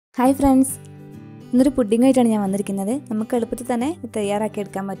Hi friends, ഇന്നൊരു pudding ആയിട്ടാണ് ഞാൻ വന്നിരിക്കുന്നത്. നമുക്ക് എളുപ്പത്തിൽ തന്നെ തയ്യാറാക്കി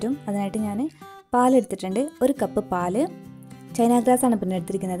എടുക്കാൻ പറ്റും. അതിനായിട്ട് ഞാൻ പാലെടുത്തിട്ടുണ്ട്. ഒരു കപ്പ് പാല്, ചൈന ഗ്രാസ് ആണ് പിന്നെ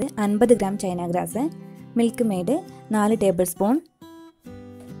എടുത്തിരിക്കുന്നത്. 50 gram China grass, milk made 4 table spoon,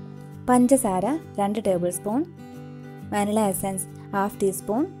 പഞ്ചസാര 2 table spoon, vanilla essence 1/2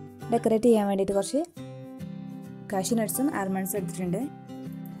 teaspoon, decorate ചെയ്യാൻ വേണ്ടിയിട്ട് കുറച്ച് കാഷ്യൂ നട്ട്സും ആൽമണ്ട്സും എടുത്തിട്ടുണ്ട്.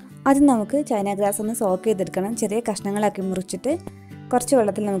 ആദ്യം നമുക്ക് ചൈന ഗ്രാസ് ഒന്ന് സോക്ക് ചെയ്തെടുക്കണം. ചെറിയ കഷ്ണങ്ങളാക്കി മുറിച്ചിട്ട് കുറച്ച്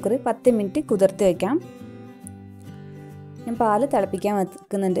വെള്ളത്തിൽ നമുക്കൊരു 10 മിനിറ്റ് കുതിർത്ത് വയ്ക്കാം. ഞാൻ പാല് തിളപ്പിക്കാൻ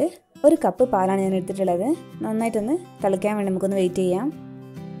വെക്കുന്നുണ്ട്. ഒരു കപ്പ് പാലാണ് ഞാൻ എടുത്തിട്ടുള്ളത്. നന്നായിട്ടൊന്ന് തിളയ്ക്കാൻ വേണ്ടി നമുക്കൊന്ന് വെയിറ്റ് ചെയ്യാം.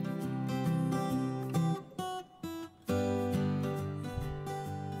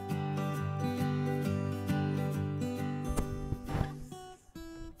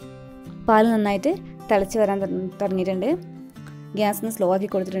 പാല് നന്നായിട്ട് തിളച്ച് വരാൻ തുടങ്ങിയിട്ടുണ്ട്. ഗ്യാസ് ഒന്ന് സ്ലോ ആക്കി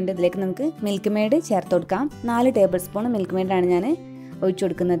കൊടുത്തിട്ടുണ്ട്. ഇതിലേക്ക് നമുക്ക് മിൽക്ക് മെയ്ഡ് ചേർത്ത് കൊടുക്കാം. 4 ടേബിൾ സ്പൂൺ മിൽക്ക് മെയ്ഡാണ് ഞാൻ ഒഴിച്ചു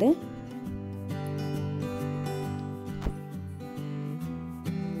കൊടുക്കുന്നത്.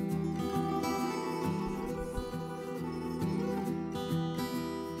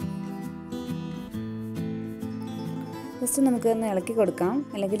 ജസ്റ്റ് നമുക്കൊന്ന് ഇളക്കി കൊടുക്കാം,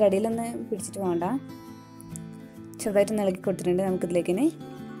 അല്ലെങ്കിൽ അടിയിലൊന്ന് പിടിച്ചിട്ട് പോകണ്ട. ചെറുതായിട്ടൊന്ന് ഇളക്കി കൊടുത്തിട്ടുണ്ട്. നമുക്കിതിലേക്ക്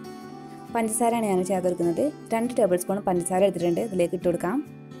പഞ്ചസാരയാണ് ഞാൻ ചേർത്ത് കൊടുക്കുന്നത്. 2 ടേബിൾ സ്പൂൺ പഞ്ചസാര എടുത്തിട്ടുണ്ട്. ഇതിലേക്ക് ഇട്ട് കൊടുക്കാം.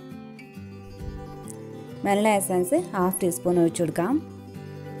 വാനില എസൻസ് 1/2 ടീസ്പൂൺ ഒഴിച്ചു കൊടുക്കാം.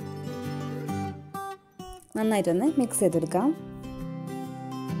 നന്നായിട്ടൊന്ന് മിക്സ് ചെയ്തെടുക്കാം.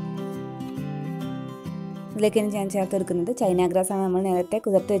 ഇതിലേക്ക് ഞാൻ ചേർത്ത് കൊടുക്കുന്നത് ചൈന ഗ്രാസ് ആണ്. നമ്മൾ നേരത്തെ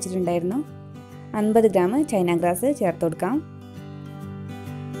കുതിർത്ത് വെച്ചിട്ടുണ്ടായിരുന്നു. 50 ഗ്രാം ചൈന ഗ്രാസ് ചേർത്ത് കൊടുക്കാം.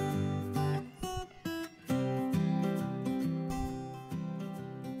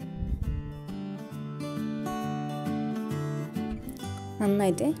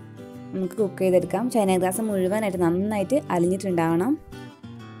 നന്നായിട്ട് നമുക്ക് കുക്ക് ചെയ്തെടുക്കാം. ചൈന ഗ്രാസ് മുഴുവനായിട്ട് നന്നായിട്ട് അലിഞ്ഞിട്ടുണ്ടാവണം.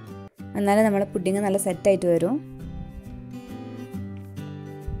 എന്നാലും നമ്മുടെ പുഡിങ് നല്ല സെറ്റായിട്ട് വരും.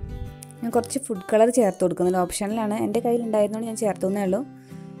 ഞാൻ കുറച്ച് ഫുഡ് കളർ ചേർത്ത് കൊടുക്കുന്നുണ്ട്. ഓപ്ഷനിലാണ്, എൻ്റെ കയ്യിലുണ്ടായിരുന്നതുകൊണ്ട് ഞാൻ ചേർത്തുന്നേ ഉള്ളൂ.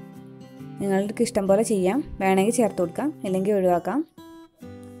 നിങ്ങൾക്ക് ഇഷ്ടം പോലെ ചെയ്യാം. വേണമെങ്കിൽ ചേർത്ത് കൊടുക്കാം, ഇല്ലെങ്കിൽ ഒഴിവാക്കാം.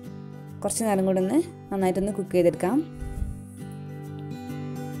 കുറച്ച് നേരം കൂടെ ഒന്ന് നന്നായിട്ടൊന്ന് കുക്ക് ചെയ്തെടുക്കാം.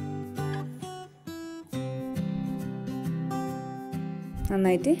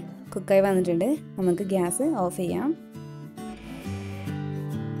 നന്നായിട്ട് കുക്കായി വന്നിട്ടുണ്ട്. നമുക്ക് ഗ്യാസ് ഓഫ് ചെയ്യാം.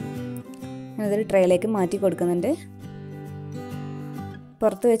 ഞാനതൊരു ട്രേയിലേക്ക് മാറ്റി കൊടുക്കുന്നുണ്ട്.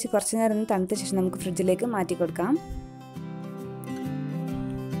 പുറത്ത് വെച്ച് കുറച്ച് നേരം ഒന്ന് തണുത്ത ശേഷം നമുക്ക് ഫ്രിഡ്ജിലേക്ക് മാറ്റി കൊടുക്കാം.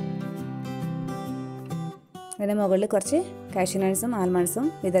 അതിൻ്റെ മുകളിൽ കുറച്ച് കാഷ്യൂ നട്ട്സും ആൽമണ്ട്സും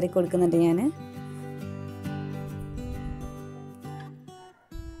വിതറി കൊടുക്കുന്നുണ്ട് ഞാൻ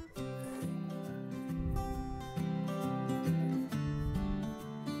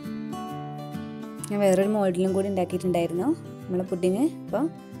വേറൊരു മോൾഡിലും കൂടി ഉണ്ടാക്കിയിട്ടുണ്ടായിരുന്നു. നമ്മളെ പുഡിങ് ഇപ്പോൾ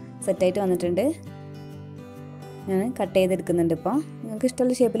സെറ്റായിട്ട് വന്നിട്ടുണ്ട്. ഞാൻ കട്ട് ചെയ്തെടുക്കുന്നുണ്ട്. ഇപ്പോൾ നിങ്ങൾക്ക്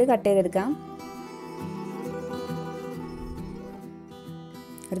ഇഷ്ടമുള്ള ഷേപ്പിൽ കട്ട് ചെയ്തെടുക്കാം.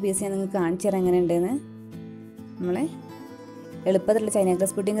 ഒരു പീസ് ഞാൻ നിങ്ങൾക്ക് കാണിച്ചു തരാം എങ്ങനെ ഉണ്ടെന്ന്. നമ്മളെ എളുപ്പത്തിലുള്ള ചൈന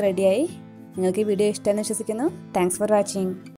ഗ്രാസ് പുഡിങ് റെഡിയായി. നിങ്ങൾക്ക് ഈ വീഡിയോ ഇഷ്ടമെന്ന് വിശ്വസിക്കുന്നു. Thanks for watching.